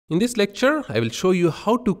In this lecture, I will show you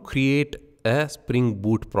how to create a Spring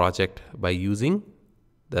Boot project by using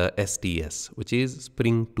the STS, which is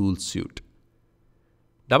Spring Tool Suite.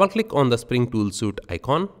 Double click on the Spring Tool Suite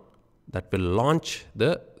icon. That will launch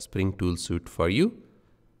the Spring Tool Suite for you.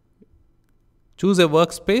 Choose a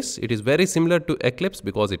workspace. It is very similar to Eclipse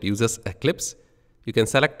because it uses Eclipse. You can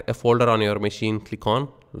select a folder on your machine, click on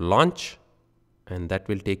Launch, and that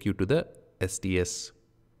will take you to the STS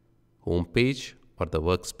homepage or the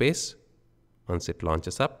workspace once it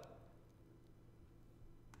launches up.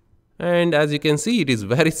 And as you can see, it is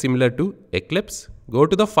very similar to Eclipse. Go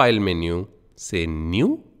to the File menu, say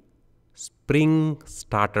New, Spring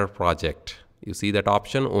Starter Project. You see that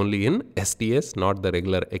option only in STS, not the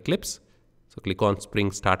regular Eclipse. So click on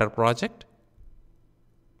Spring Starter Project.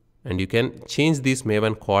 And you can change these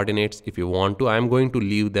Maven coordinates if you want to. I am going to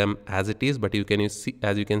leave them as it is, but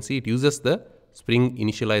as you can see, it uses the Spring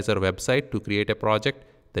Initializer website to create a project.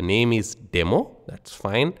 The name is Demo, that's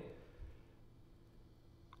fine.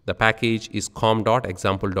 The package is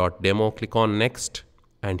com.example.demo. Click on Next.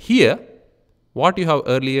 And here, what you have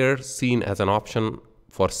earlier seen as an option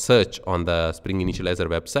for search on the Spring Initializer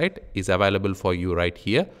website is available for you right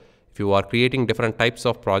here. If you are creating different types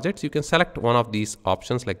of projects, you can select one of these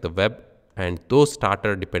options like the web, and those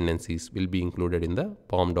starter dependencies will be included in the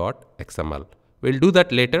pom.xml. We'll do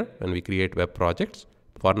that later when we create web projects.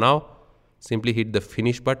 For now, simply hit the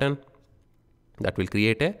Finish button. That will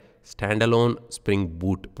create a standalone Spring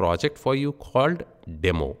Boot project for you called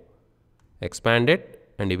Demo. Expand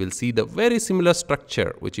it and you will see the very similar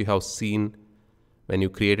structure which you have seen when you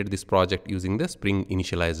created this project using the Spring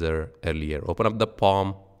Initializer earlier. Open up the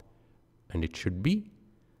POM and it should be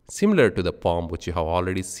similar to the POM which you have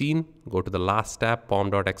already seen. Go to the last tab,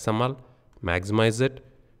 pom.xml, maximize it,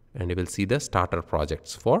 and you will see the starter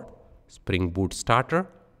projects for Spring Boot Starter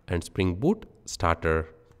and Spring Boot Starter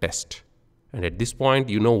Test. And at this point,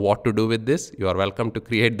 you know what to do with this. You are welcome to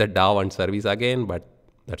create the DAO and service again, but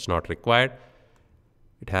that's not required.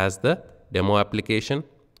 It has the demo application,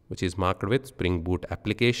 which is marked with Spring Boot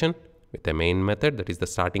application with a main method, that is the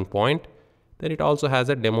starting point. Then it also has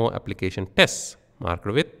a demo application test marked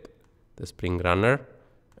with the Spring Runner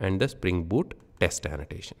and the Spring Boot test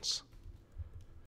annotations.